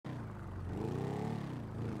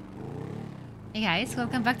Hey guys,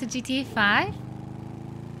 welcome back to GTA 5.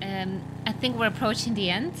 I think we're approaching the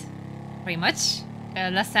end, pretty much.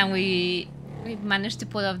 Last time we managed to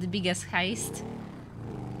pull off the biggest heist,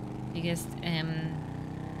 biggest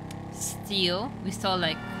steal. We stole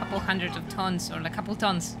like a couple hundred of tons, or like a couple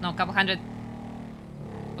tons, no, a couple hundred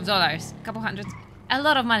of dollars, a couple hundred, a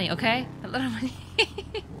lot of money, okay? A lot of money.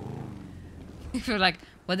 If you're like,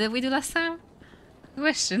 what did we do last time?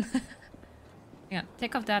 Question. Yeah,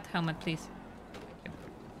 take off that helmet, please.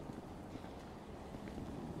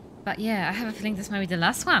 But yeah, I have a feeling this might be the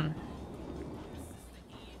last one.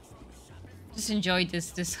 Just enjoy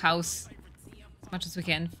this house as much as we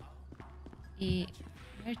can.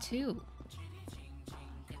 Where to?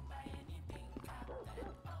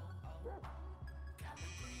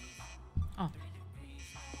 Oh.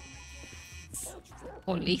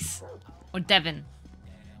 Police. Or Devin.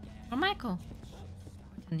 Or Michael.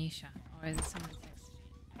 Or Tanisha. Or is it somebody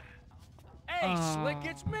texting? Hey, Slick,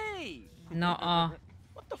 it's me! No,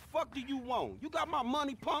 What the fuck do you want? You got my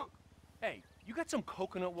money, punk? Hey, you got some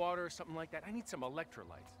coconut water or something like that? I need some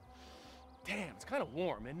electrolytes. Damn, it's kind of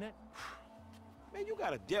warm, isn't it? Man, you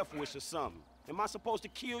got a death wish or something. Am I supposed to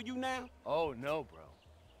kill you now? Oh, no, bro.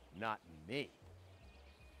 Not me.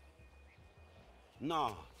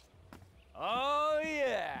 Nah, Oh,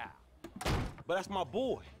 yeah! but that's my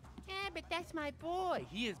boy. Yeah, but that's my boy.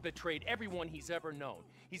 He has betrayed everyone he's ever known.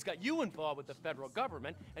 He's got you involved with the federal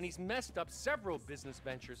government, and he's messed up several business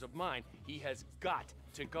ventures of mine. He has got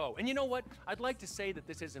to go. And you know what? I'd like to say that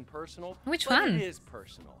this isn't personal. Which but one? It is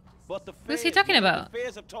personal. But the Who's feds, he talking about? The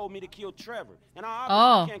feds have told me to kill Trevor, and I Oh.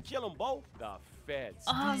 obviously can't kill them both. The feds.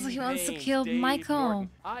 Oh, so he wants to Steve kill Dave Michael. Norton.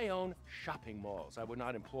 I own shopping malls. I would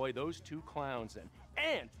not employ those two clowns in.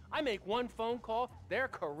 And I make one phone call, their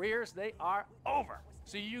careers, they are over.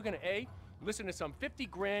 So you're gonna A, listen to some 50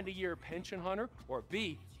 grand a year pension hunter, or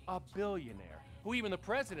B, a billionaire who even the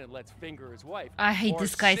president lets finger his wife. I hate Or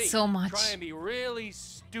this guy C, so much. Try and be really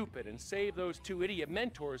stupid and save those two idiot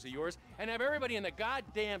mentors of yours and have everybody in the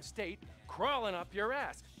goddamn state crawling up your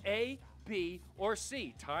ass. A, B, or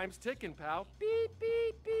C. Time's ticking, pal. Beep,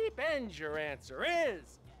 beep, beep. And your answer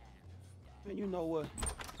is... Man, you know what?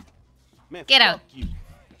 Man, Get fuck out. you.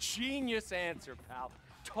 Genius answer, pal.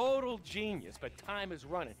 Total genius, but time is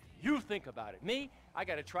running. You think about it. Me, I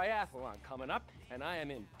got a triathlon coming up, and I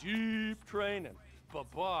am in deep training.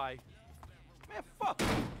 Bye-bye. Man, fuck you.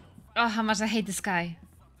 Oh, how much I hate this guy.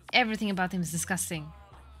 Everything about him is disgusting.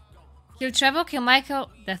 Kill Trevor, kill Michael,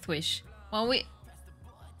 death wish. Well,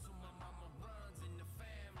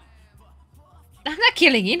 I'm not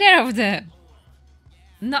killing either of them.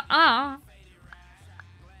 Nuh-uh.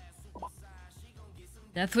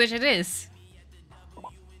 Death wish it is.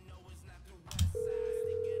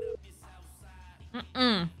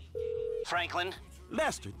 Franklin?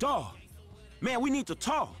 Lester, dog. Man, we need to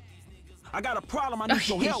talk. I got a problem I need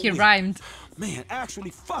your help He with. rhymed. Man,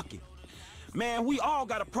 actually, fuck it. Man, we all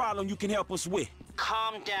got a problem you can help us with.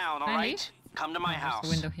 Calm down, all Can I right? leave? Come to my There's house. the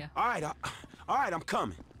window here. All right, I'm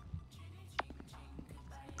coming.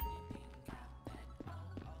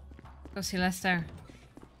 Go see Lester.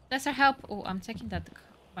 Lester, help! Oh, I'm taking that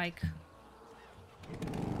bike.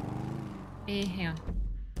 Hang on.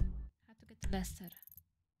 How to get to Lester?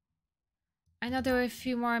 I know there were a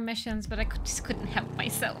few more missions, but I just couldn't help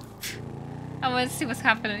myself. I want to see what's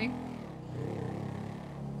happening.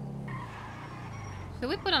 Should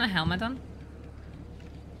we put on a helmet on?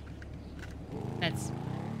 Let's.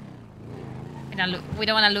 We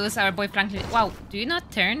don't want to lose our boy Franklin. Wow, do you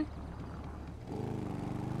not turn?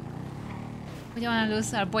 We don't want to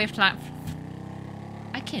lose our boy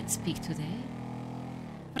I can't speak today.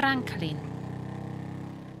 Franklin.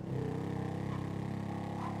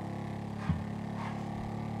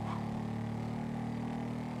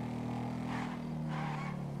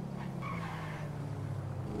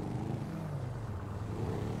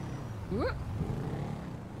 Ooh.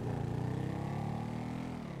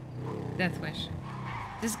 Death wish.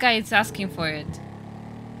 This guy is asking for it.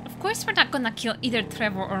 Of course we're not gonna kill either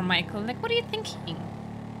Trevor or Michael. Like, what are you thinking?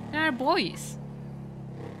 They're our boys.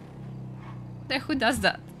 Like, who does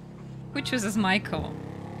that? Who chooses Michael?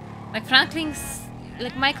 Like,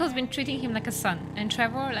 like, Michael's been treating him like a son. And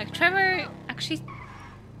Trevor actually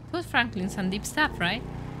told Franklin some deep stuff, right?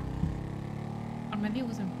 Or maybe it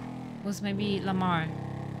wasn't. It was maybe Lamar.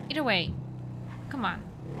 Either way. Come on.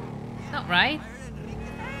 It's not right.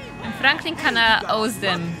 And Franklin kinda owes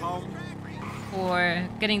them for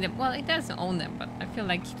getting them. Well, he doesn't own them, but I feel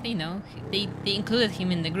like, you know, they included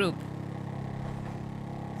him in the group.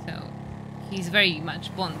 So he's very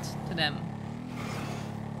much bond to them.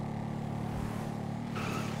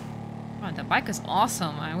 Come Oh, the bike is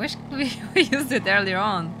awesome. I wish we used it earlier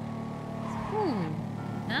on.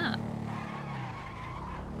 Ooh, yeah.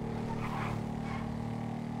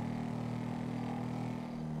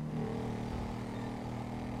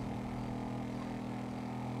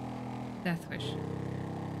 Death wish.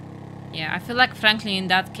 Yeah, I feel like Franklin in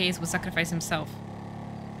that case would sacrifice himself.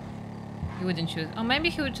 He wouldn't choose. Oh, maybe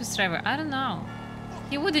he would choose Trevor. I don't know.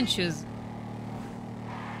 He wouldn't choose.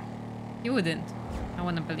 He wouldn't. I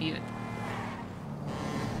want to believe it.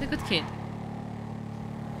 He's a good kid.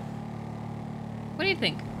 What do you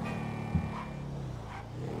think?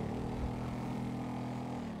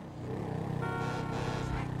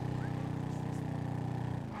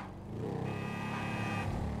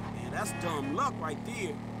 Man, that's dumb luck right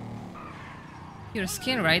there. Your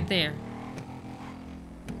skin right there.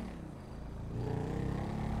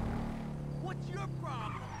 What's your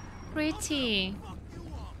problem? Pretty.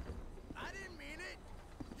 I didn't mean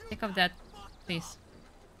it. Take off that, please.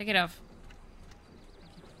 Take it off.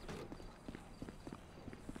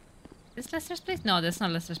 This Lester's place? No, that's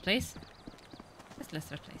not Lester's place. That's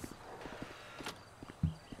Lester's place.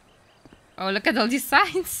 Oh, look at all these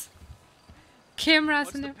signs. Cameras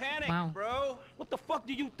What's and the everything. panic, Wow. bro? What the fuck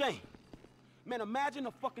do you think? Man, imagine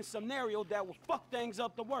a fucking scenario that would fuck things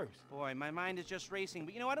up the worst. Boy, my mind is just racing.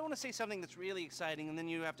 But you know, I don't want to say something that's really exciting and then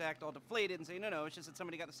you have to act all deflated and say, no, it's just that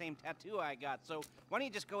somebody got the same tattoo I got. So why don't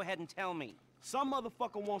you just go ahead and tell me? Some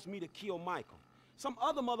motherfucker wants me to kill Michael. Some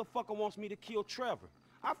other motherfucker wants me to kill Trevor.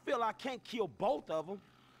 I feel I can't kill both of them.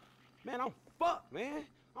 Man, I'm fucked, man.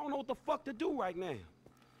 I don't know what the fuck to do right now.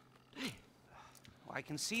 Well, I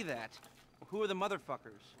can see that. Who are the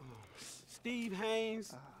motherfuckers? Steve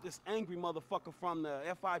Haynes, this angry motherfucker from the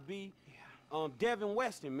FIB. Yeah. Devin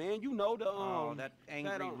Weston, man. You know the that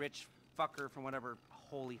angry rich fucker from whatever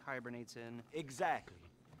hole he hibernates in. Exactly.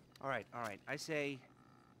 All right. I say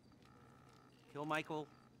kill Michael,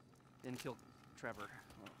 then kill Trevor.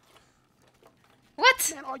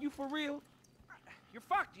 What? Man, are you for real? You're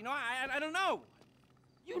fucked. You know, I don't know.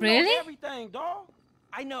 You Really? know everything, dog.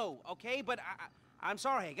 I know, okay, but I'm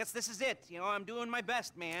sorry. I guess this is it. You know, I'm doing my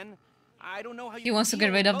best, man. I don't know how you. He wants to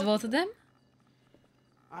get rid of both of them?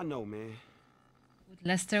 I know, man. Would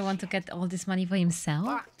Lester want to get all this money for himself?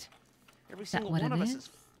 Fucked. Every Is that single what one it of us is? is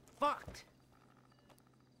fucked.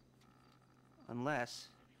 Unless,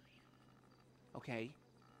 okay,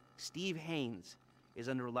 Steve Haynes is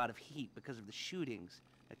under a lot of heat because of the shootings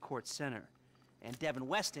at Court Center. And Devin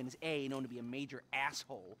Weston is A, known to be a major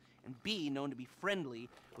asshole, and B, known to be friendly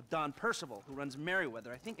with Don Percival, who runs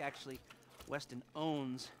Merriweather. I think, actually, Weston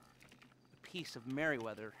owns a piece of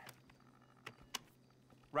Merriweather.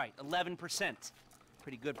 Right, 11%.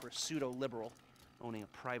 Pretty good for a pseudo-liberal owning a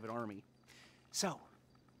private army. So,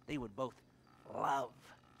 they would both love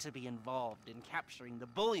to be involved in capturing the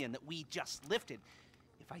bullion that we just lifted.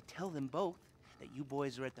 If I tell them both that you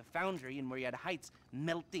boys are at the foundry in Marietta Heights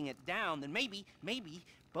melting it down, then maybe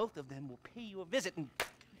both of them will pay you a visit and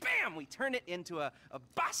bam, we turn it into a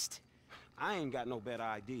bust. I ain't got no better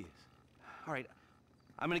ideas. All right,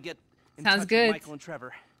 I'm gonna get in Sounds touch good. with Michael and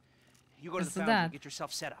Trevor. You go to Let's the do foundry, that. get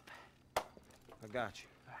yourself set up. I got you.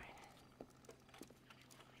 All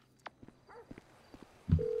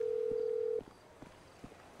right.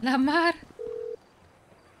 Lamar.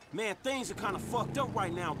 Man, things are kind of fucked up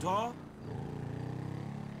right now, dog.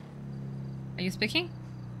 Are you speaking?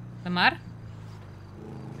 Lamar?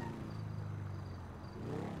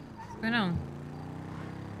 What's going on?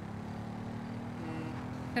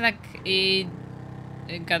 I feel like it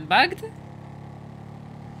got bugged?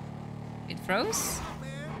 It froze?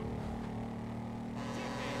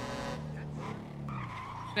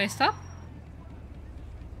 Should I stop?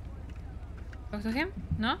 Talk to him?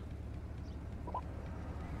 No?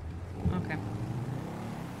 Okay.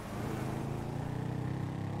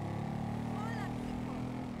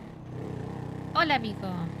 Hola,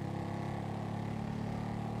 amigo.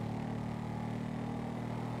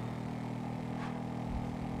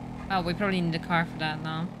 Oh, we probably need a car for that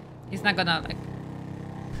now. He's not gonna, like,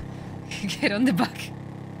 get on the back.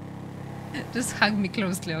 Just hug me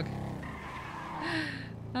closely, okay?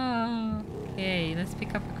 Oh, okay, let's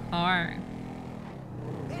pick up a car.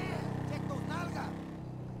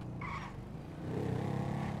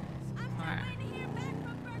 Car.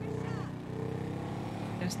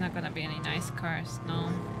 There's not gonna be any nice cars, no.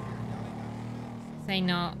 Say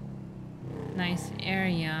no nice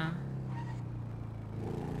area.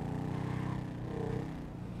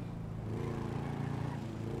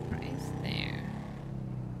 What is there?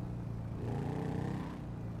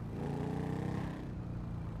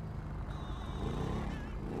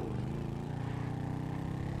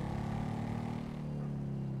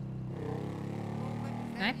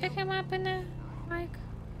 Can I pick him up in the mic?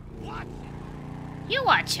 You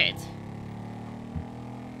watch it.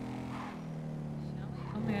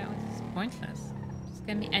 Oh my god, this is pointless. Just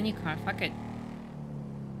give me any car, fuck it.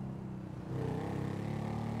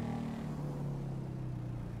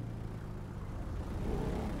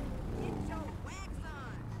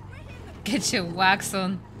 Get your wax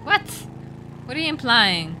on. What? What are you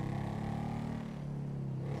implying?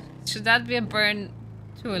 Should that be a burn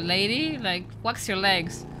to a lady? Like, wax your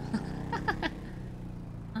legs.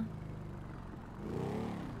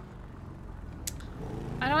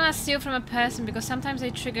 I don't want to steal from a person because sometimes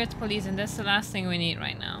they trigger the police and that's the last thing we need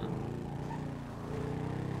right now.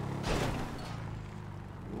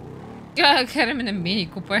 Get him in a Mini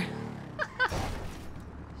Cooper.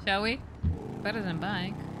 Shall we? Better than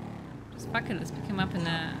bike. Just fuck it, let's pick him up in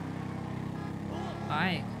a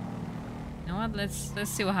bike. You know what? Let's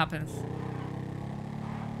see what happens.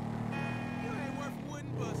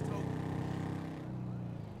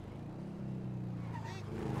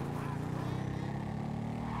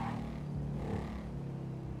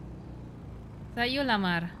 Is that you,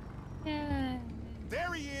 Lamar? Yeah.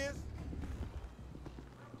 There he is.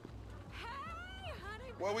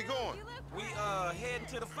 Where we going? We heading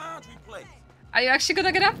to the foundry place. Are you actually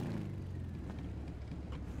gonna get up?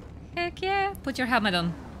 Heck yeah. Put your helmet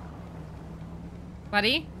on.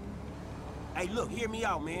 Buddy? Hey, look, hear me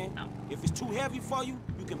out, man. Oh. If it's too heavy for you,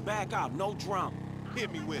 you can back out, no drama.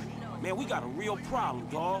 Hit me with it. Man, we got a real problem,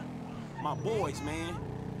 dawg. My boys, man.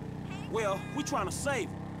 Well, we trying to save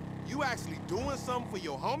them. You actually doing something for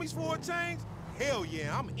your homies for a change? Hell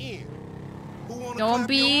yeah, I'm in. Who wanna Don't clap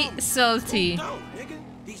be your homies? salty. No, nigga.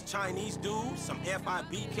 These Chinese dudes, some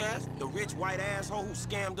FIB cats, the rich white asshole who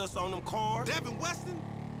scammed us on them cars. Devin Weston?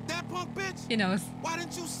 That punk bitch? He knows. Why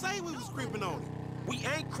didn't you say we was creeping on him? We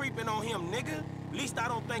ain't creeping on him, nigga. Least I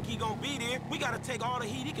don't think he gonna be there. We gotta take all the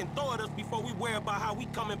heat he can throw at us before we worry about how we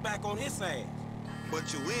coming back on his ass.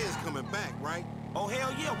 But you is coming back, right? Oh,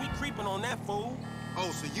 hell yeah, we creeping on that fool. Oh,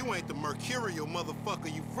 so you ain't the mercurial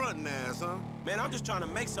motherfucker you frontin' as, huh? Man, I'm just trying to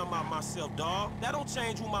make something out of myself, dawg. That don't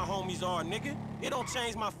change who my homies are, nigga. It don't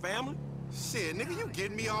change my family. Shit, nigga, you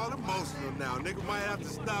getting me all emotional now. Nigga might have to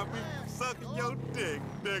stop me from sucking your dick,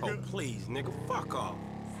 nigga. Oh, please, nigga, fuck off.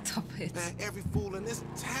 Stop it. Man, every fool in this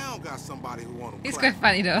town got somebody who want to He's clap. quite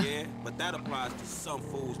funny though. Yeah, but that applies to some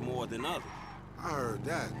fools more than others. I heard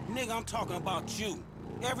that. Nigga, I'm talking about you.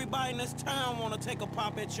 Everybody in this town wanna take a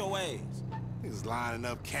pop at your ass. Niggas lining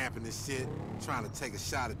up, camping and shit, trying to take a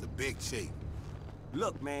shot at the big chief.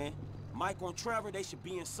 Look, man, Michael and Trevor, they should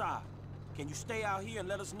be inside. Can you stay out here and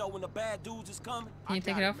let us know when the bad dudes is coming? Can you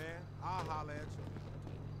take got it off? Man. I'll holler at you.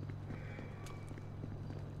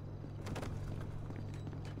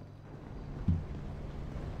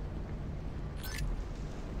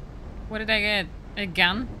 What did I get? A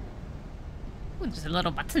gun? Ooh, just a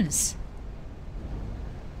little buttons.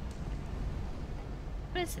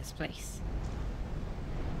 What is this place?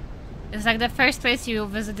 It's like the first place you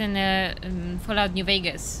visit in Fallout New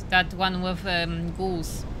Vegas. That one with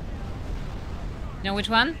ghouls. You know which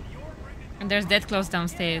one? And there's dead close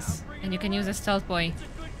downstairs. And you can use a stealth boy.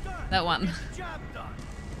 That one.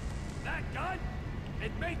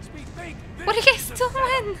 It makes me think. What are you guys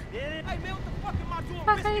doing? Hey, man, what the fuck am I doing?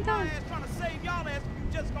 Fuck are you doing? Trying to save y'all ass,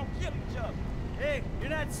 you just gonna kill each other. Hey, you're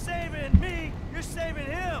not saving me. You're saving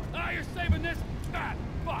him. Ah, you're saving this fat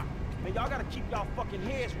fuck. Man, y'all gotta keep y'all fucking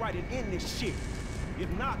heads right and end this shit. If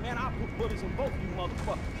not, man, I'll put bullets in both of you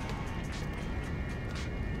motherfuckers.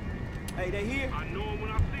 Hey, they here? I know him when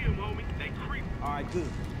I see him, homie. They creep. All right, good.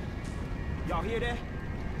 Y'all hear that?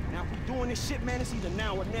 Now, if we doing this shit, man, it's either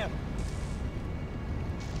now or never.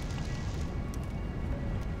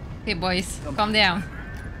 Okay, boys, calm down.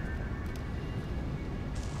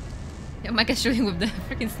 Yeah, Mike is shooting with the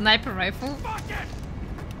freaking sniper rifle. Fuck it!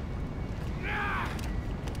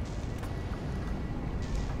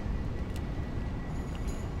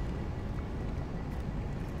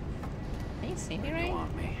 Can you see me right?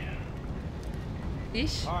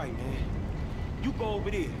 Ish? All right, man. You go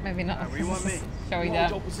over there. Maybe not. Where you want me? Showing You hold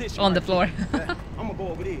that your position on the right floor. there. I'm gonna go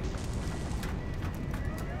over there.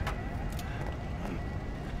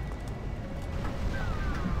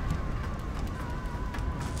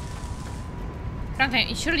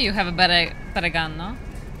 Franklin, surely you have a better gun, no?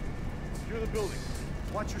 Secure the building.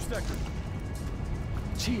 Watch your sector.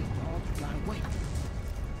 Chill, dog. You gotta wait.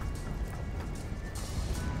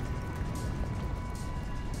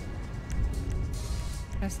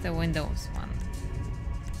 Press the Windows one.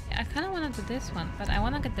 Yeah, I kind of want to do this one, but I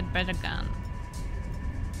want to get the better gun.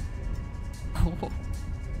 Oh.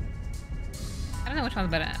 I don't know which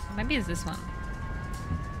one's better. Maybe it's this one.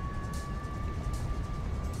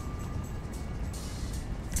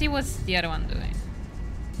 see what's the other one doing.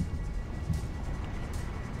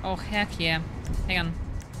 Oh, heck yeah. Hang on.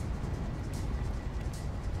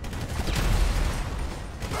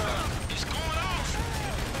 He's going off.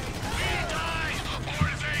 We die, or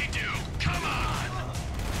they do. Come on.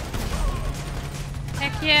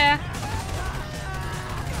 Heck yeah.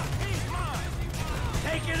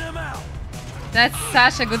 Taking him out. That's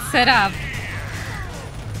such a good setup.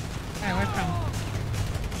 Alright, where from?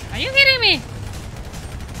 Are you kidding me?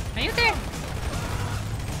 Are you there?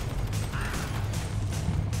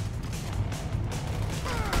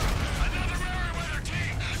 Another Merriweather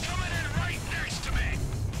team coming in right next to me.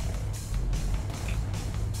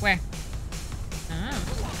 Where? Oh.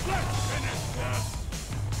 Let's finish this.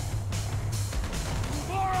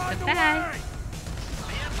 More on the Goodbye. way.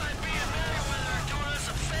 The FIB and Merriweather are doing us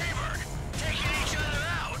a favor, taking each other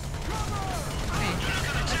out. Wait. You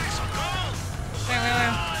looking to take some gold?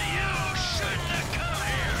 Where? You shouldn't have come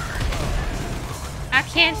here. I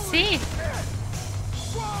can't see.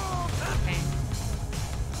 Okay.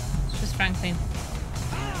 Choose Franklin.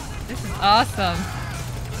 This is awesome.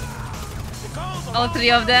 All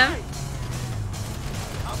three of them.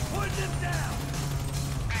 I'm putting him down.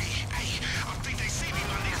 Hey, I think they see me,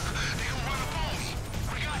 man. They gonna run up on me.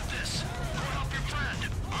 We got this. Go help your friend.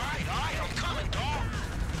 All right, I'm coming, dog.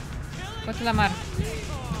 Go to Lamar.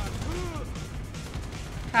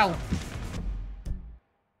 How?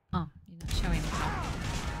 Oh, you're not showing me how.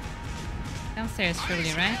 Downstairs,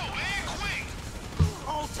 surely, right? Oh, and quick.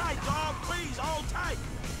 Hold tight, dog. Please, hold tight.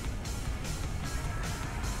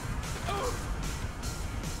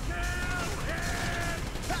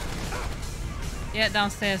 Yeah,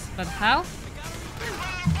 downstairs. But how?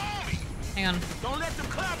 Hang on. Don't let them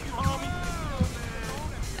clap you, homie.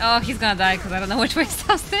 Oh, he's gonna die because I don't know which way is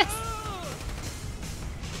downstairs.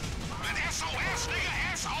 Man, SOS,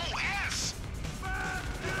 nigga, SOS.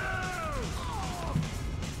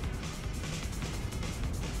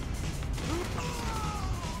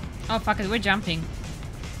 Oh, fuck it. We're jumping.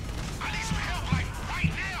 I need some help, like,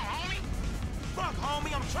 right now, homie. Fuck,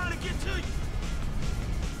 homie. I'm trying to get to you.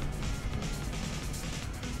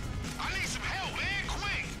 I need some help, man,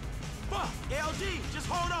 quick. Fuck, LG. Just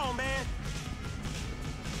hold on, man.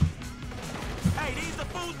 Hey, these the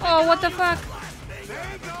fools. Oh, what the fuck? There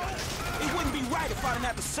you go. It wouldn't be right if I didn't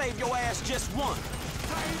have to save your ass just once.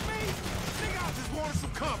 Save me? Nigga, I just wanted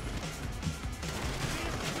some company.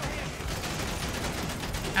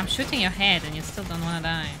 I'm shooting your head and you still don't wanna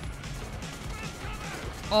die.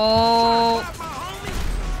 Oh. Fuck my homie.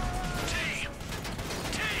 T,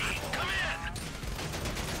 come in.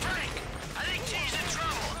 Frank, I think T's in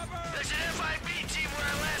trouble. There's an FIB team where I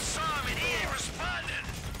last saw him and he ain't responding.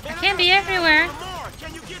 I can't be everywhere. Lamar,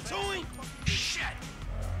 can you get to him? Shit.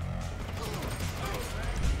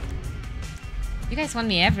 You guys want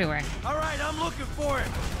me everywhere. All right, I'm looking for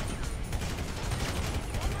him.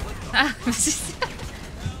 Ah,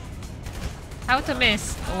 how to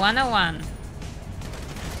miss 101.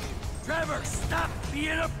 Trevor, stop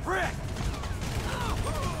being a prick.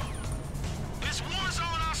 It's war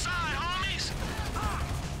zone outside, homies.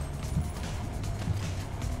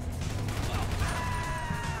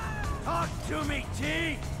 Talk to me,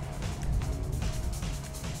 T.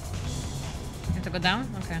 Have to go down?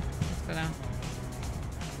 Okay, let's go down.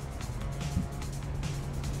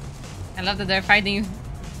 I love that they're fighting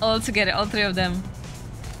all together, all three of them.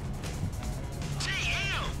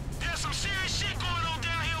 TM, there's some serious shit going on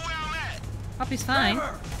down here where I'm at. Poppy's fine.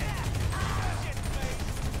 Trevor.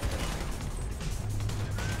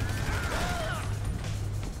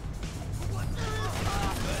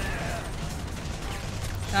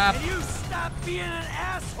 Stop. Can you stop being an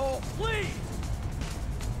asshole, please?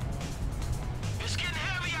 It's getting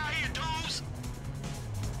heavy out here, dudes.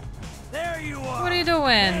 There you are. What are you doing?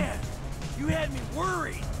 Man, you had me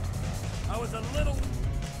worried. I was a little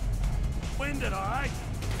winded, all right?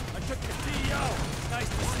 I took the CEO. Nice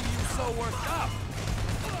to see you so worked up.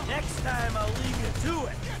 Next time, I'll leave you to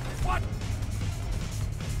it. What?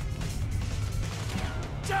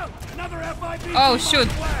 Joe, another FIB. Oh, team shoot. on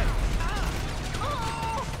the way.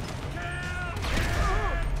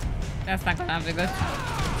 That's not gonna be good.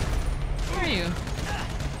 Where are you?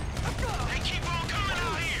 They keep on coming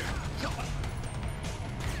out here.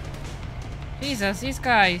 Jesus, these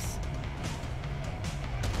guys.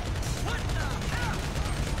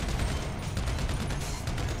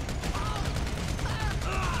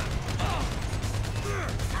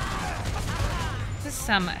 This is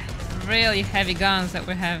some really heavy guns that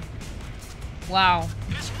we have. Wow.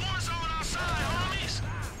 It's war zone outside, homies.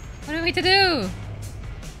 What do we need to do?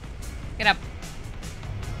 Get up.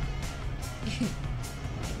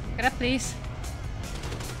 Get up, please.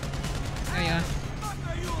 There you are. Fuck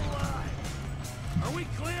are you alive? Are we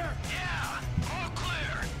clear? Yeah, all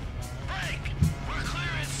clear. Break. We're clear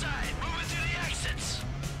inside. Moving to the exits.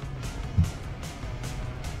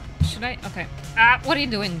 Should I? Okay. What are you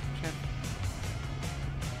doing, Trev?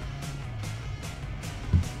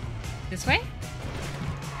 This way?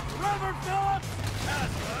 Reverend Phillips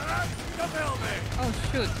has left the building. Oh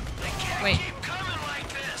shoot. They can't Wait. keep coming like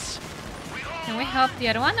this. We all Can we help the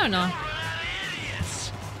other one or no? run out of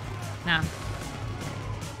idiots. Nah.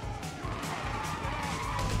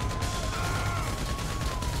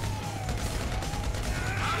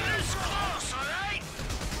 I'm this close, all right?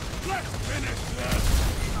 Let's finish this.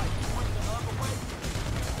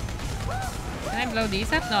 Can I blow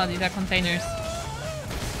these up? No, these are containers.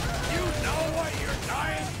 You know what you're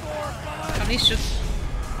dying for, bud?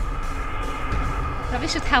 Probably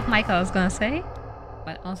should help Michael, I was gonna say.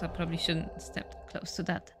 But also probably shouldn't step close to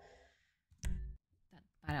that.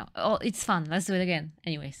 I don't know. Oh, it's fun. Let's do it again.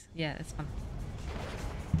 Anyways, yeah, it's fun.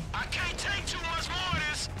 I can't take too much more of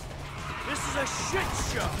this. This is a shit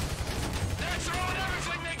show. They're throwing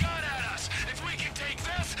everything they got at us. If we can take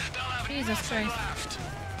this, they'll have Jesus nothing Christ. left.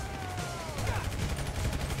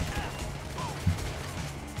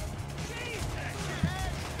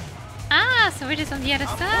 Ah, so we're just on the other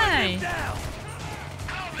side. Down.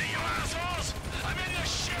 Help me, you assholes! I'm in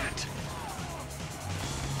this shit!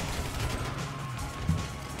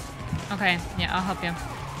 Okay, yeah, I'll help you. Man,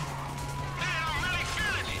 I'm really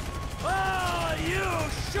feeling it! Oh, you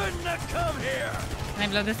shouldn't have come here. Can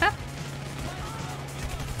I blow this up?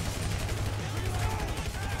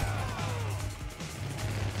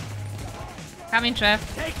 Coming, Trev.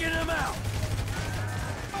 Taking him out.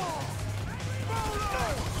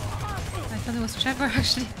 I thought it was Trevor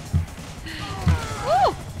actually.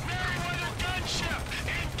 Woo! Merryweather gunship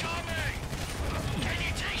incoming! Can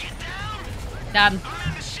you take it down? Done. I'm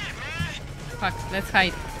in the shit, man! Fuck, let's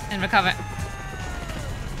hide and recover.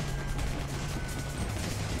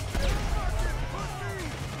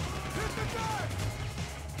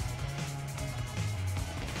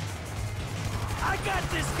 I got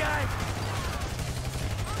this guy.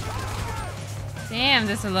 Damn,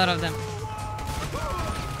 there's a lot of them.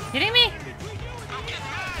 Kidding me? I'm getting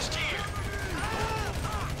mashed here!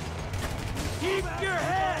 Keep your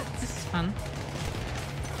heads. This is fun.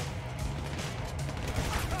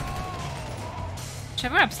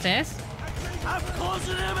 Trevor upstairs? I'm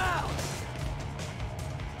closing him out.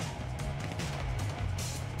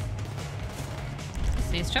 Let's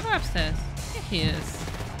see, is Trevor upstairs? Yeah, he is.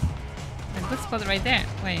 A good spot right there.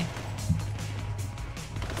 Wait.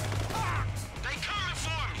 They coming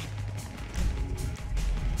for me!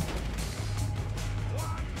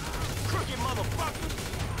 Crooked motherfucker.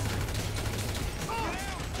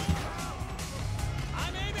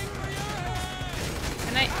 I'm aiming for your head.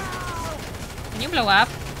 Can I... Can you blow up?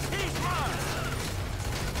 He's mine.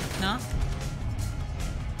 No?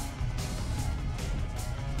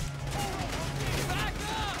 Back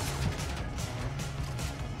up.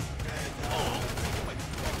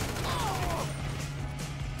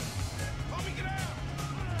 Homie, get out.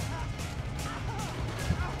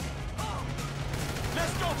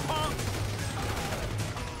 Let's go, punk.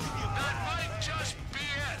 That might just be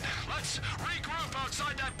it. Let's regroup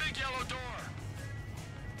outside that big yellow door.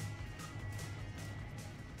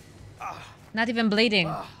 Not even bleeding.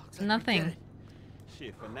 Looks like we Nothing. did it.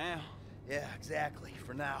 Shit, for now. Yeah, exactly.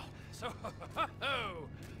 For now. So,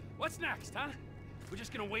 what's next, huh? We're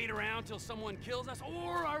just gonna wait around till someone kills us,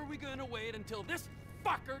 or are we gonna wait until this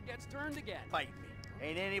fucker gets turned again? Fight me.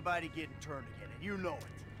 Ain't anybody getting turned again, and you know it.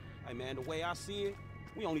 Hey man, the way I see it,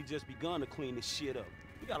 we only just begun to clean this shit up.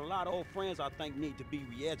 We got a lot of old friends I think need to be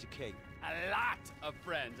re-educated. A lot of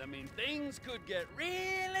friends. I mean, things could get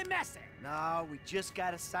really messy. No, we just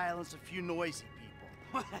gotta silence a few noisy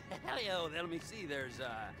people. Hell yeah, let me see. There's,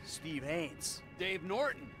 Steve Haynes. Dave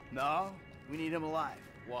Norton. No, we need him alive,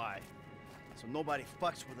 Why? so nobody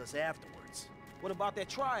fucks with us afterwards. What about that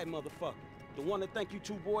triad motherfucker? The one that think you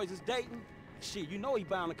two boys is dating? Shit, you know he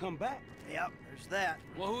bound to come back. Yep, there's that.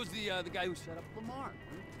 Well, who's the guy who set up Lamar?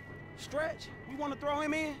 Stretch, we want to throw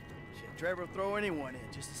him in? Shit, Trevor will throw anyone in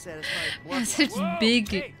just to satisfy his Yes, bloodlust. it's Whoa, big.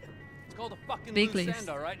 hey, it's called a fucking big loose leaves. end,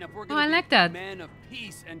 all right? Now, if we're Oh, gonna I be like that. men of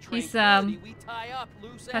peace and He's, tranquility, we tie up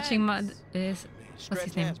loose Touching mud ends. is... What's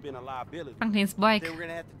his Stretch name? has been a liability. Franklin's bike. They were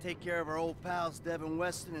gonna have to take care of our old pals Devin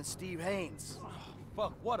Weston and Steve Haynes. Oh,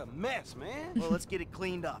 fuck, what a mess, man. Well, let's get it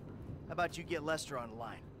cleaned up. How about you get Lester on the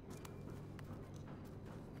line?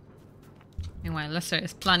 Meanwhile, Lester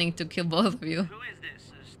is planning to kill both of you. Who is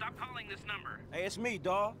this? Stop calling this number. Hey, it's me,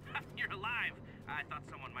 dawg. You're alive. I thought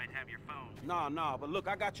someone might have your phone. Nah, but look,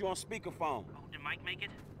 I got you on speakerphone. Oh, did Mike make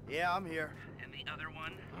it? Yeah, I'm here. And the other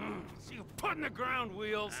one? See you putting the ground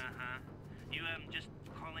wheels. Uh-huh. You, just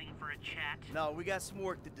calling for a chat? No, we got some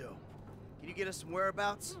work to do. Can you get us some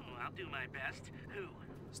whereabouts? Oh, I'll do my best. Who?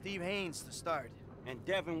 Steve Haynes to start. And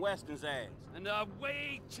Devin Weston's ass. And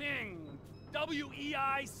Wei Cheng.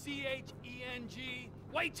 W-E-I-C-H-E-N-G.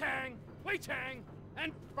 Wei Chang. Wei Chang.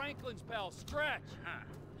 And Franklin's pal, Stretch. Huh.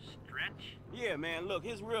 Stretch? Yeah, man, look,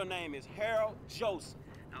 his real name is Harold Joseph.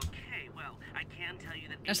 Okay, well, I can tell you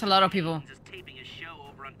that There's a lot of people. Haynes is taping a show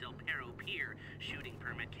over on Del Perro Pier. Shooting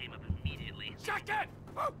permit came up immediately. Shut it!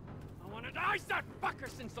 Oh, I wanted to ice that fucker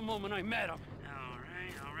since the moment I met him.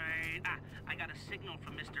 All right. I got a signal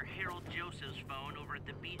from Mr. Harold Joseph's phone over at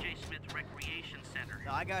the B.J. Smith Recreation Center.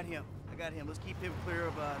 No, I got him. Let's keep him clear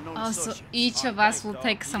of known Also, associates. each of us will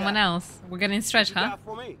take someone else. We're getting stretched, What you huh? got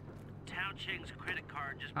for me? Tao Cheng's credit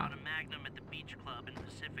card just bought a Magnum at the beach club in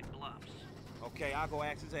Pacific Bluffs. Okay, I'll go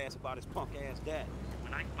ask his ass about his punk ass dad.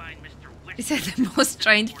 When I find Mr. West, These are the most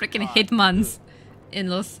trained freaking hitmans in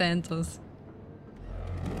Los Santos.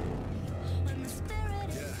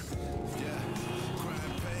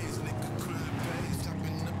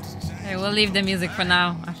 Okay, we'll leave the music for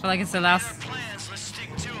now. I feel like it's the last, Plans, let's stick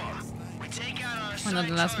to 'em. We take out our one of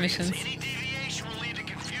the last targets. missions. Any deviation will lead to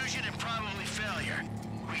confusion and probably failure.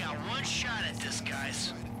 We got one shot at this,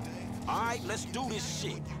 guys. Alright, let's do this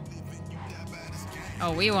shit.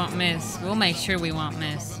 Oh, we won't miss. We'll make sure we won't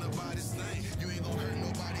miss.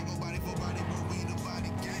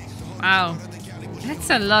 Wow, that's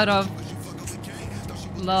a lot of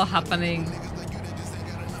law happening.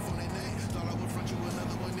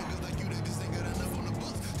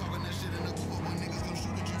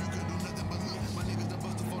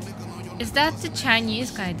 Is that the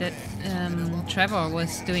Chinese guy that Trevor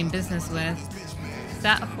was doing business with? Is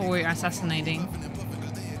that who we're assassinating?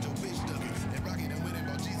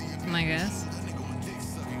 I guess.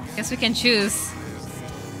 Guess we can choose.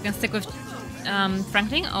 We can stick with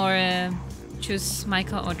Franklin or choose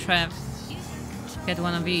Michael or Trev. Get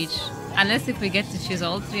one of each. Unless if we get to choose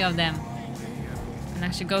all three of them. And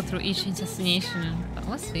actually go through each assassination. But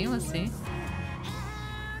we'll see, we'll see.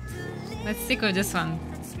 Let's stick with this one.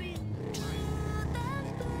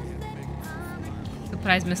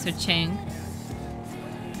 Surprise Mr. Cheng.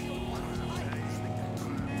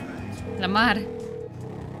 Lamar.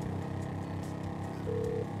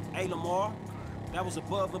 Hey, Lamar, that was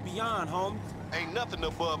above and beyond, homie. Ain't nothing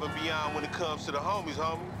above and beyond when it comes to the homies,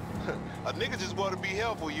 homie. A nigga just want to be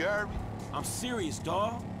helpful, you heard me? I'm serious,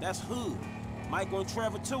 dawg. That's hood. Michael and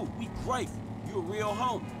Trevor, too. We grateful. You a real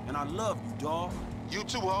homie, and I love you, dawg. You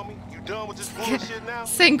too, homie. You done with this bullshit now?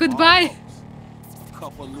 Saying goodbye. A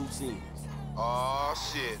couple loose ends. Aw,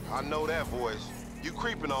 shit. I know that voice. You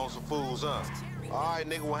creeping on some fools, huh? All right,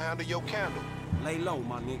 nigga, will handle your candle. Lay low,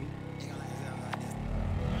 my nigga.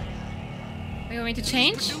 You want me to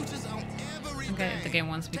change? Okay, the game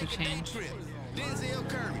wants me to change.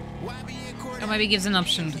 Or maybe gives an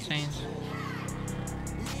option to change.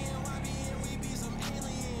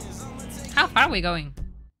 How far are we going?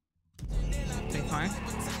 Pretty far.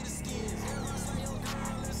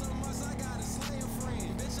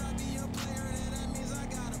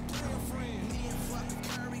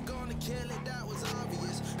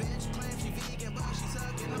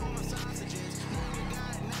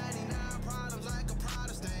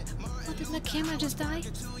 Oh, did the camera just die?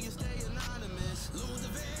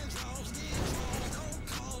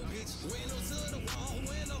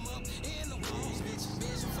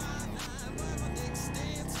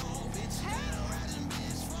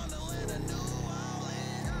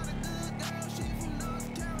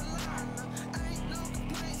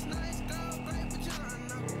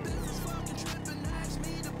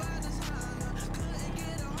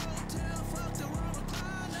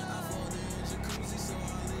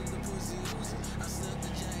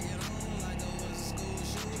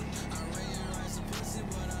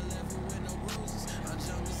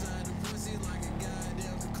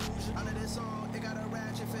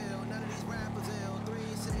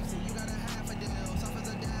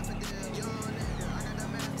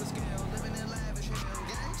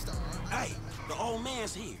 Hey, the old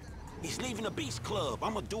man's here. He's leaving the Beach Club.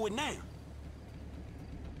 I'ma do it now.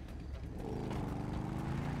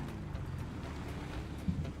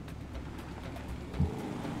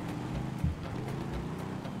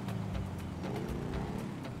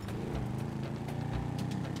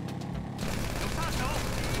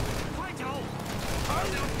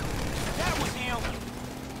 That was him.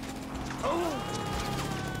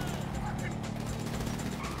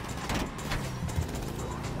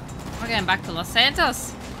 We're getting back to Los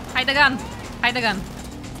Santos. Hide the gun. Hide the gun.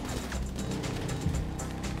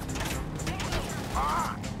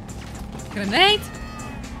 Grenade!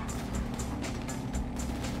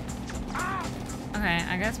 Okay,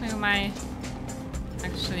 I guess we might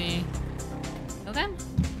actually kill them.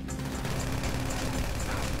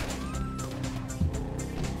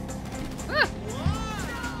 Ah!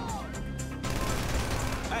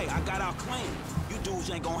 Hey, I got out clean. You dudes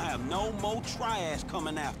ain't gonna have no more triads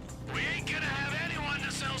coming after. We ain't gonna have anyone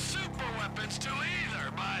to sell super weapons to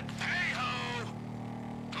either, but hey-ho!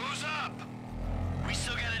 Who's up? We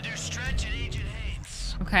still gotta do Stretch and Agent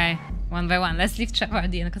Haynes. Okay, one by one. Let's leave Trevor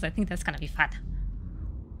at the end because I think that's gonna be fun.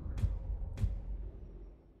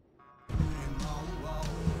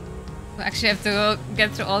 We actually have to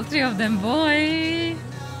get through all three of them, boy.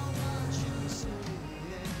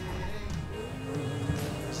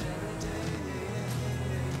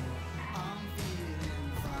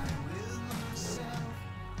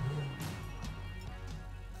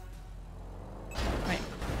 Wait.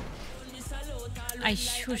 I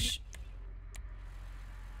shush.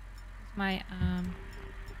 My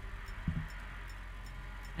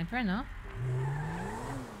sniper, no?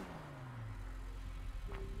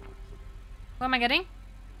 What am I getting?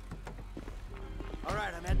 All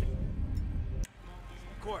right, I'm at the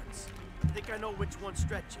courts. I think I know which one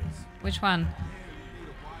Stretch is. Which one?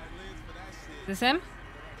 This him?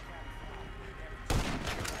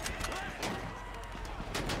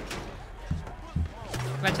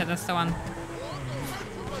 Betcha that's the one.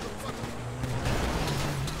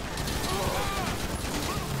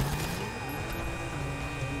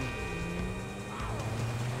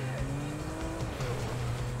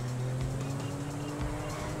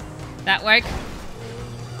 That work?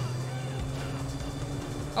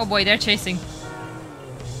 Oh boy, they're chasing. I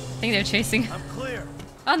think they're chasing. I'm clear.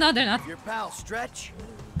 Oh no, they're not. Your pal Stretch?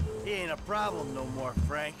 He ain't a problem no more,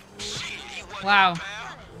 Frank. Wow.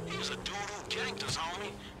 He was a dude who ganked us,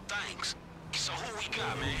 homie. Thanks. So who we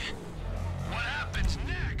got, man? What happens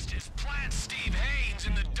next is plant Steve Haynes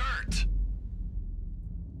in the dirt.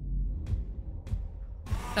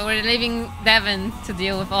 So we're leaving Devin to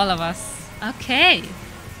deal with all of us. Okay.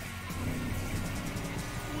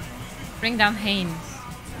 Bring down Haynes.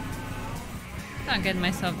 I'll get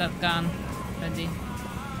myself that gun ready.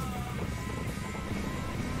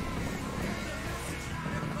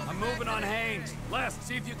 I'm moving on Haynes. Les,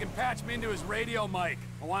 see if you can patch me into his radio mic.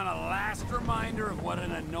 I want a last reminder of what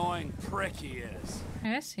an annoying prick he is.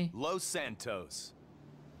 Where is he? Los Santos.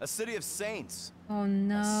 A city of saints. Oh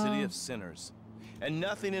no. A city of sinners. And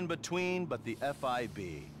nothing in between but the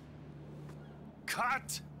FIB.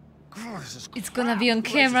 Cut! It's gonna be on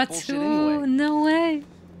camera too. Anyway. No way.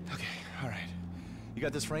 Okay, all right. You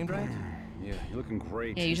got this framed right? Yeah, you're looking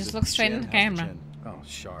great. Yeah, you just look straight in the Chin, how's camera. chin? Oh,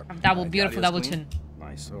 sharp. Double, beautiful audio's double clean? chin.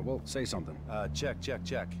 Nice. Well, say something. Check.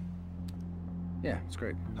 Yeah, it's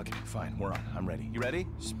great. Okay, fine, we're on. I'm ready. You ready?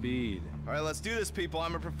 Speed. All right, let's do this, people.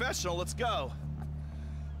 I'm a professional. Let's go.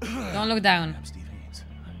 Don't look down. I'm Steve Haynes.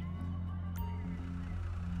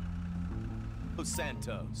 Los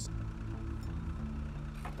Santos.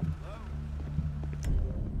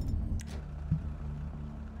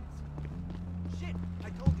 Shit, I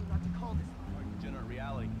told you not to call this. General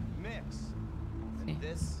reality mix. See. And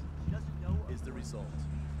this is the result.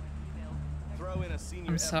 Throw in a senior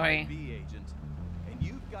I'm sorry. FIB agent, and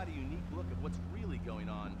you've got a unique look at what's really going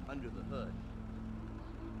on under the hood.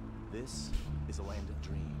 This is a land of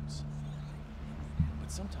dreams.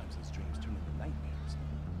 But sometimes those dreams turn into nightmares.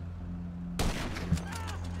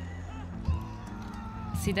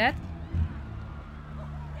 See that?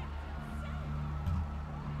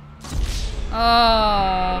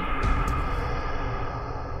 Oh.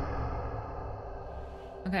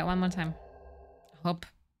 Okay, one more time. Hope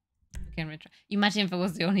we can retry. Imagine if it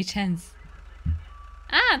was the only chance.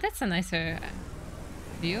 Ah, that's a nicer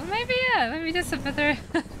view. Maybe, yeah. Maybe that's a better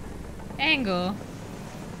angle.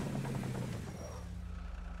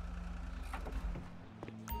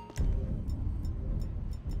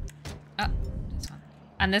 Oh, this one.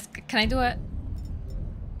 And this, can I do it?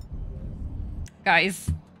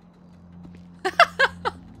 Guys.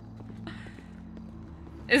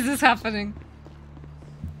 Is this happening?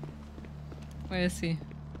 Where is he?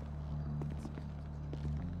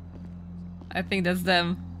 I think that's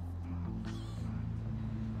them.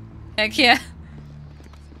 Heck yeah.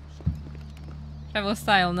 Travel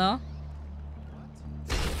style, no?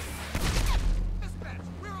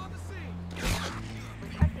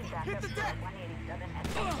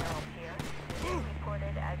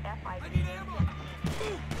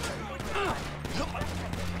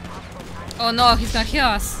 Oh no, he's gonna kill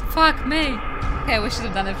us. Fuck me. Okay, we should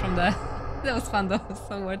have done it from there. That was fun though,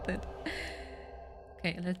 so worth it.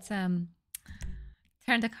 Okay, let's turn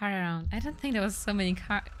the car around. I don't think there was so many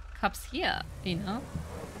cops here, you know?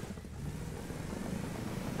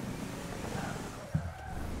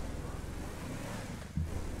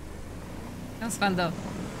 That was fun though.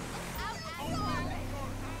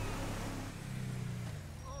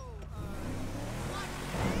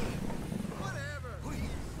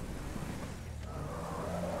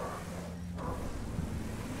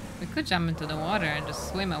 We could jump into the water and just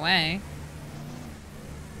swim away.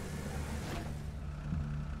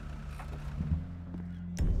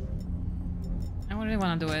 I really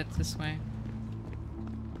want to do it this way.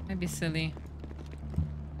 Maybe silly.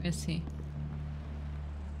 We'll see.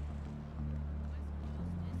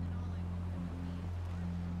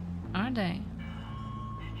 Are they?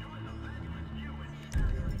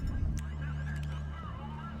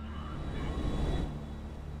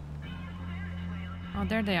 Oh,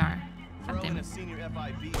 there they are. Got them. Oh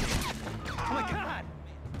my god!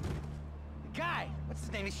 The guy! What's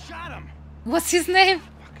his name? He shot him! What's his name?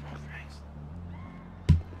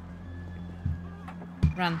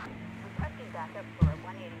 Run.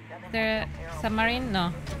 The submarine?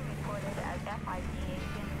 No.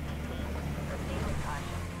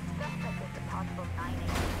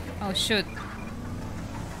 Oh shoot.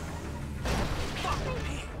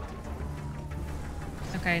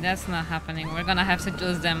 Okay, that's not happening. We're gonna have to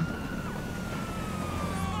lose them.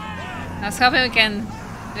 I was hoping we can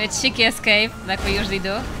do a cheeky escape like we usually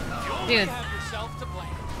do. Dude,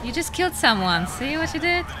 you just killed someone. See what you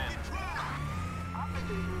did?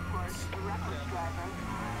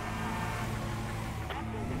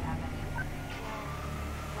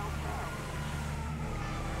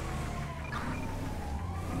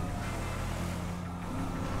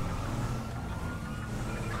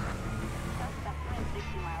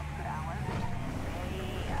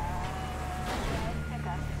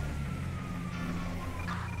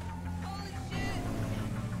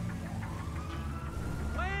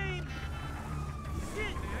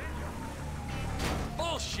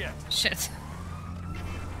 Shit.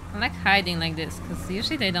 I like hiding like this, because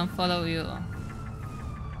usually they don't follow you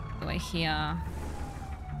the way he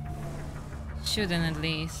shouldn't, at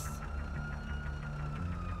least.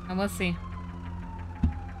 And we'll see.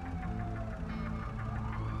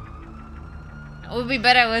 It would be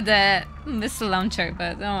better with the missile launcher,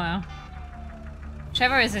 but oh well.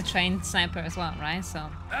 Trevor is a trained sniper as well, right? So.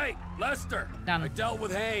 Hey, Lester! Done. I dealt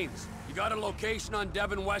with Haynes. You got a location on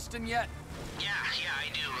Devin Weston yet? Yeah, I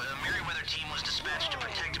do. Merriweather team was dispatched to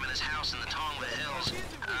protect him in his house in the Tongva Hills.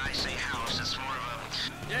 I say house, it's more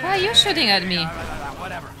of a... Why are you shooting at me?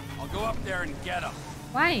 Whatever. I'll go up there and get him.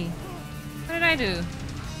 Why? What did I do?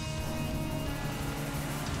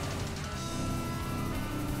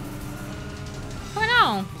 What's going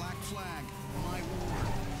on?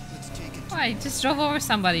 Why? I just drove over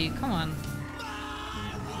somebody. Come on.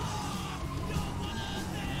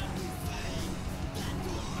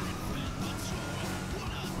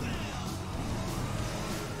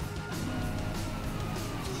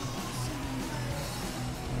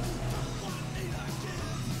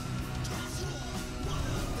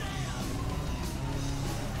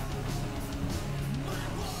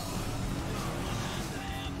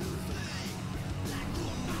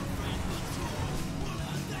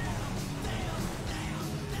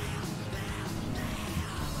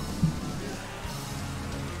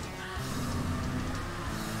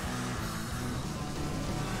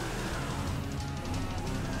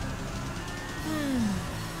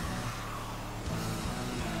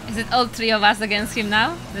 Is it all three of us against him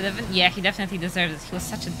now? Yeah, he definitely deserved it. He was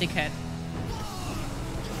such a dickhead.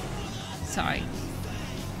 Sorry.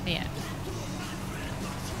 But yeah.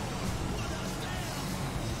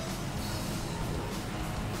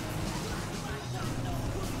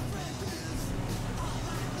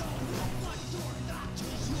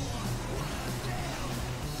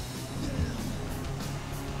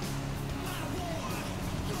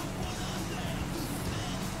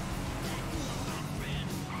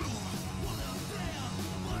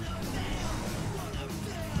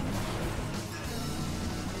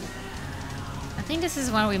 I think this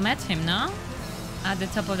is where we met him, no? At the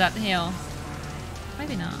top of that hill.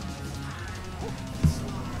 Maybe not.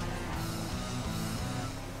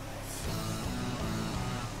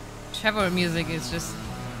 Trevor music is just...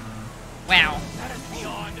 wow. That is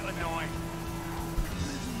beyond annoying.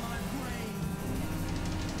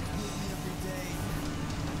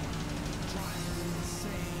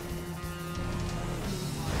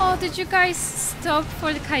 Oh, did you guys stop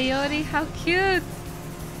for the coyote? How cute!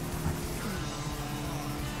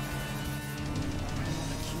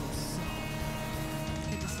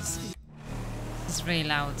 It's really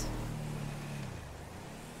loud.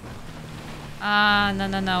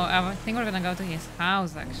 No. I think we're gonna go to his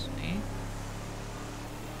house, actually.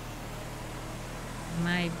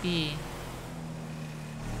 Might be.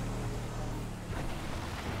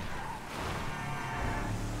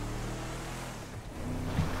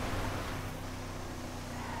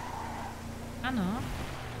 I know.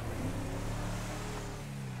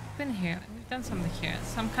 We've been here. We've done something here.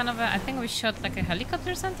 Some kind of a... I think we shot like a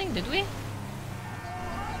helicopter or something, did we?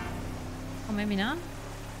 Or maybe not?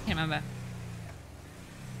 Can't remember.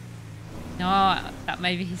 No, that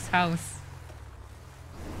might be his house.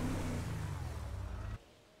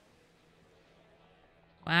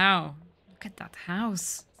 Wow. Look at that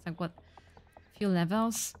house. It's like what? A few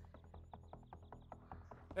levels?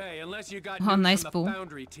 Hey, unless you got Oh, news nice from pool. the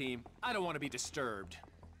Foundry team, I don't want to be disturbed.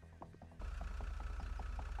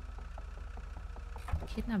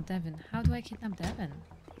 Kidnap Devin. How do I kidnap Devin?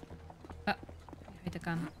 Oh, hide the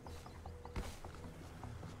gun.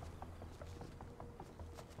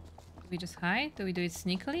 Do we just hide? Do we do it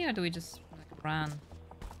sneakily or do we just like run?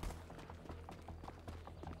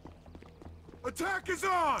 Attack is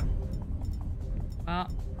on! Well,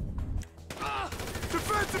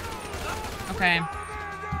 Defensive! okay.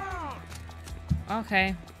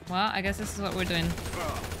 Okay. Well, I guess this is what we're doing.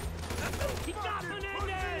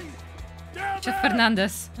 Chef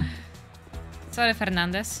Fernandez. Sorry,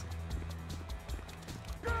 Fernandez.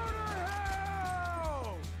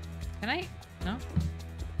 Can I? No?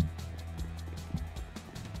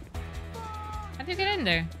 How do you get in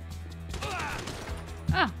there?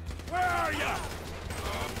 Ah. Where are you?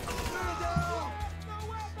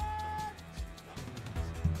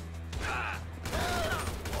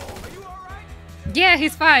 Yeah,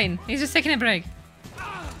 he's fine. He's just taking a break.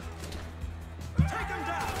 Take him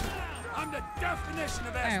down. I'm the definition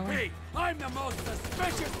of Alright, well. SP. I'm the most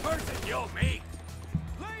suspicious person you'll meet.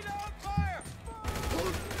 Lay down fire.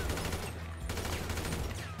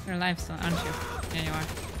 You're alive still, aren't you? Yeah, you are.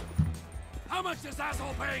 How much is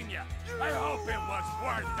asshole paying you? I hope it was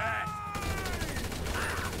worth that.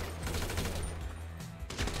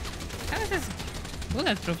 How is this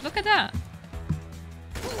bulletproof? Look at that.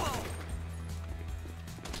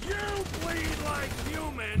 You bleed like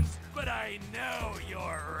humans, but I know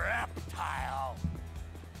you're reptile.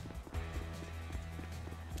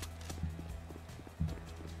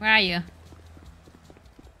 Where are you?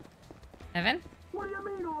 Evan? What do you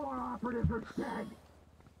mean all our operatives are dead?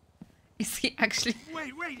 Is he actually...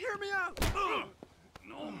 Wait, hear me out.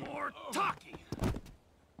 No more talking.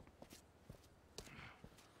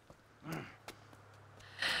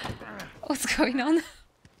 What's going on?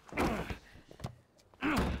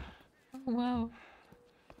 Oh, wow.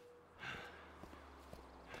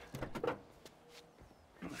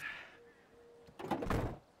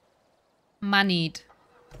 Moneyed.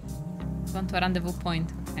 Gone to a rendezvous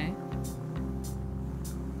point. Okay.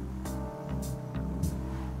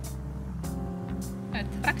 A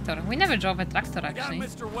tractor. We never drove a tractor, I got actually.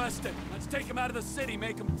 Mr. Weston. Let's take him out of the city,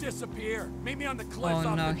 make him disappear. Meet me on the cliffs Oh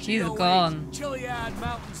off no, the he's GOH, gone. Chiliad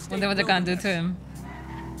Mountain State Wonder what they're gonna do to Wilderness. him.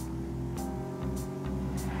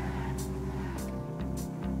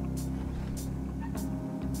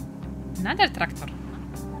 Another tractor.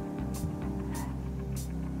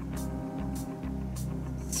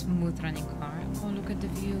 Smooth running car. Oh, look at the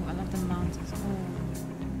view. I love the mountains. Oh.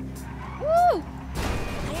 Woo!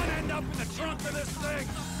 You want to end up in the trunk of this thing?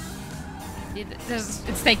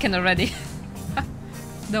 It's taken already.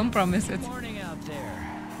 Don't promise it. Morning out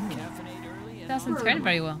there. Caffeinate early and Doesn't turn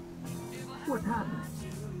very well. What happened?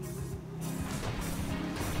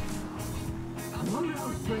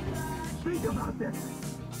 Think about this.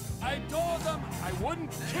 I told them I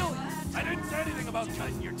wouldn't kill you. I didn't say anything about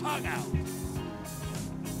cutting your tongue out.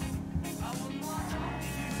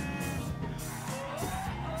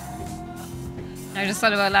 I just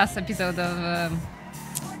thought about last episode of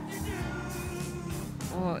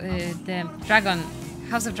the Dragon,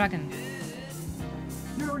 House of Dragon.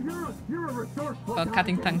 You're a resourceful About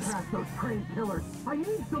cutting guy tongues. getting past those trained killers. I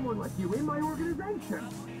need someone like you in my organization.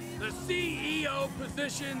 The CEO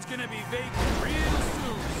position's gonna be vacant real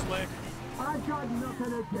soon, Slick. I've got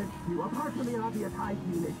nothing against you, apart from the obvious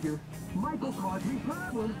hygiene issues. Michael caused me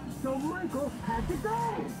problems, so Michael had to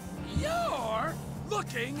go. You're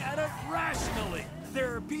looking at it rationally.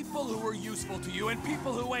 There are people who are useful to you and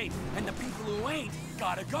people who ain't, and the people who ain't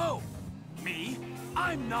gotta go. Me?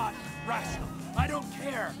 I'm not rational. I don't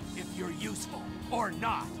care if you're useful or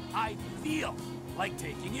not. I feel like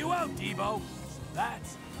taking you out, Debo.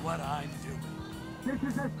 That's what I'm doing. This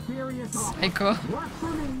is a serious offer. Psycho. Work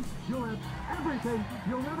for me. You'll have everything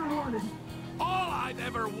you'll ever wanted. All I've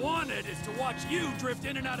ever wanted is to watch you drift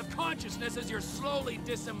in and out of consciousness as you're slowly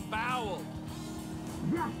disemboweled.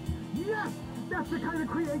 Yes! Yes! That's the kind of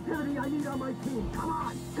creativity I need on my team. Come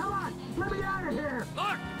on! Come on! Let me out of here!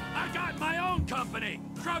 Look! I got my own company!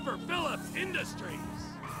 Trevor Phillips Industries!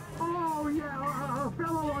 Oh, yeah, a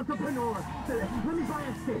fellow entrepreneur. Let me buy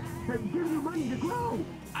a stick. Give you money to grow.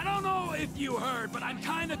 I don't know if you heard, but I'm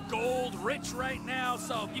kind of gold rich right now,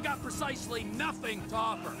 so you got precisely nothing to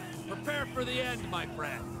offer. Prepare for the end, my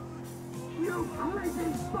friend. You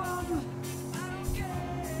creepy bum!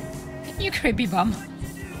 You creepy bum.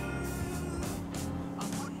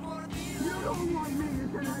 You don't want me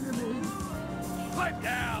as an enemy. Pipe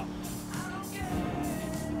down!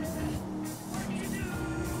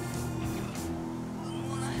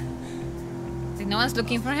 Like, no one's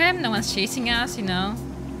looking for him, no one's chasing us, you know.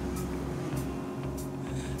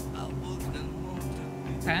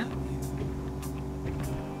 Okay.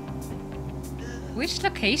 Which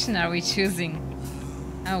location are we choosing?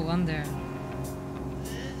 I wonder.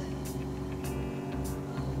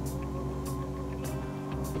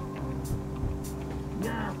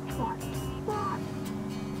 Yeah, fuck!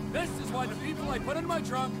 This is why the people I put in my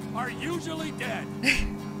trunk are usually dead.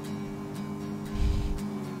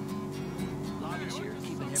 Lobbies here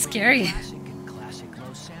keep it Scary. classic in classic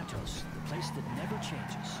Los Santos, the place that never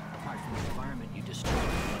changes, apart from the environment you destroy.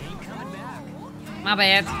 It ain't coming back. My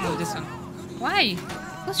bad. Oh, this one. Why?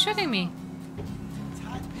 Who's shooting me?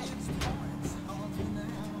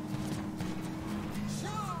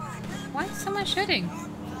 Why is someone shooting?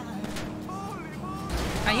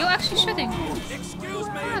 Are you actually shooting? Excuse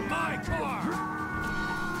me, in my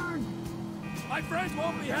car! My friends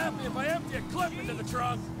won't be happy if I empty a clip into the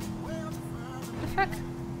trunk. What the fuck?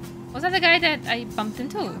 Was that the guy that I bumped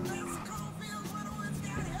into?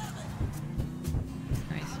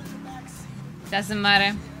 Nice. Doesn't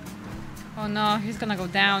matter. Oh no, he's gonna go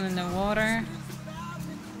down in the water.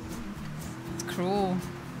 It's cruel.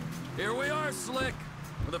 Here we are, Slick,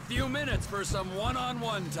 with a few minutes for some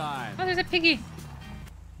one-on-one time. Oh, there's a piggy.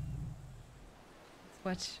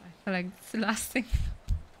 Let's watch. I feel like it's the last thing.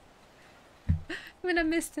 When I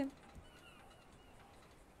missed him.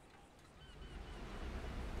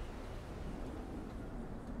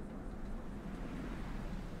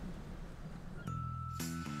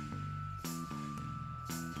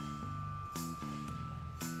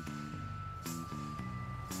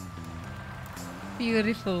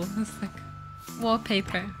 Beautiful. It's like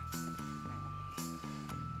wallpaper.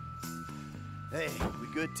 Hey, we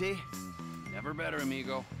good, T? Never better,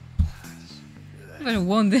 amigo. But a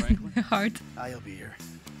wounded heart. I'll be here.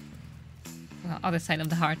 Well, other side of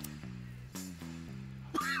the heart.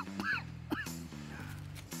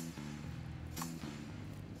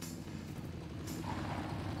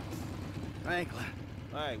 Franklin,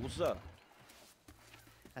 Hey, what's up?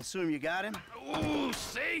 I assume you got him? Ooh,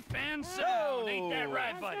 safe and sound. Ain't that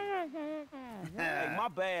right, buddy? Hey, my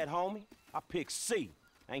bad, homie. I picked C.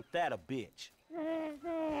 Ain't that a bitch?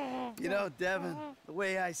 You know, Devin, the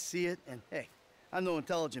way I see it, and hey, I'm no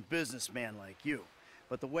intelligent businessman like you,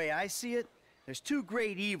 but the way I see it, there's two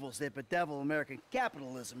great evils that bedevil American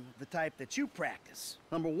capitalism, the type that you practice.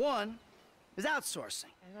 Number one is outsourcing.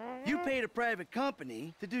 You paid a private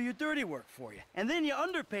company to do your dirty work for you, and then you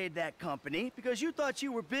underpaid that company because you thought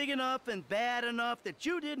you were big enough and bad enough that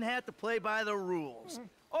you didn't have to play by the rules.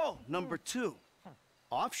 Oh, number two,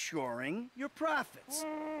 offshoring your profits.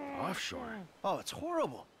 Offshore? Oh, it's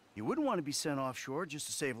horrible. You wouldn't want to be sent offshore just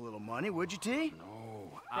to save a little money, would you, T?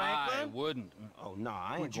 No, I Franklin? wouldn't. Oh, nah,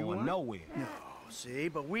 I ain't Would you going want? nowhere. No, see,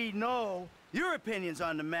 but we know your opinions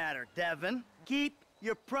on the matter, Devin. Keep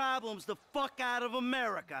your problems the fuck out of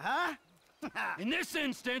America, huh? In this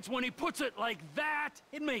instance, when he puts it like that,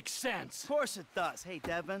 it makes sense. Of course it does. Hey,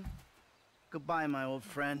 Devin. Goodbye, my old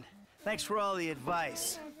friend. Thanks for all the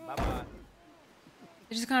advice. Bye-bye.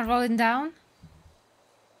 You're just gonna roll it down?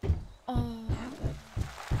 Oh.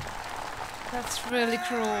 That's really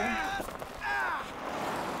cruel.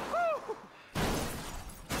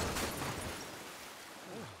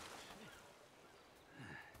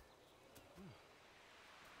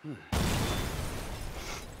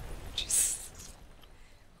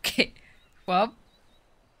 Okay. Well.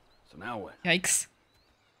 So now what? Yikes.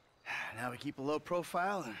 Now we keep a low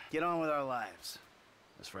profile and get on with our lives.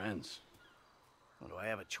 As friends? Well, do I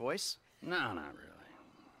have a choice? No, not really.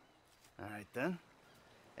 All right, then.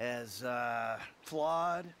 As,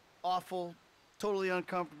 flawed, awful, totally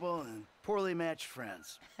uncomfortable, and poorly matched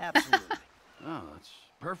friends. Absolutely. Oh, that's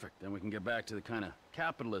perfect. Then we can get back to the kind of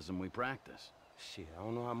capitalism we practice. Shit, I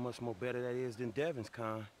don't know how much more better that is than Devin's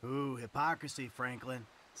kind. Ooh, hypocrisy, Franklin.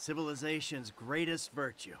 Civilization's greatest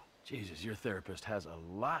virtue. Jesus, your therapist has a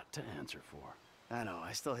lot to answer for. I know,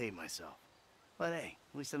 I still hate myself. But hey,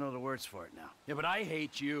 at least I know the words for it now. Yeah, but I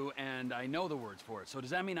hate you, and I know the words for it. So does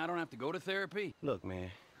that mean I don't have to go to therapy? Look, man,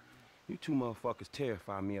 you two motherfuckers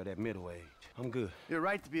terrify me of that middle age. I'm good. You're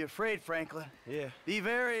right to be afraid, Franklin. Yeah. Be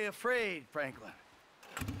very afraid, Franklin.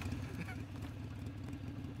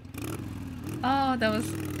 Oh, that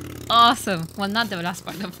was awesome. Well, not the last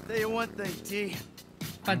part of, Tell you one thing, T.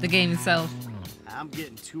 but the game itself. I'm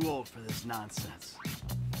getting too old for this nonsense.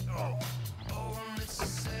 Oh.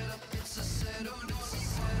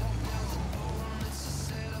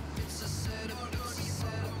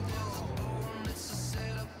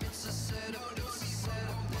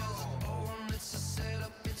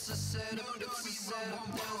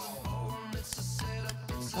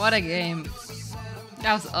 What a game.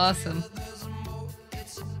 That was awesome.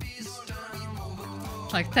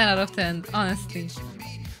 Like 10 out of 10, honestly.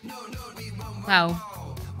 Wow.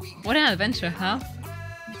 What an adventure, huh?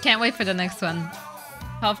 Can't wait for the next one.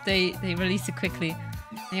 Hope they release it quickly.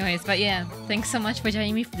 Anyways, but yeah, thanks so much for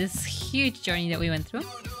joining me for this huge journey that we went through.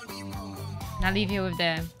 And I'll leave you with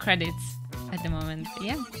the credits at the moment. But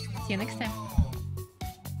yeah, see you next time.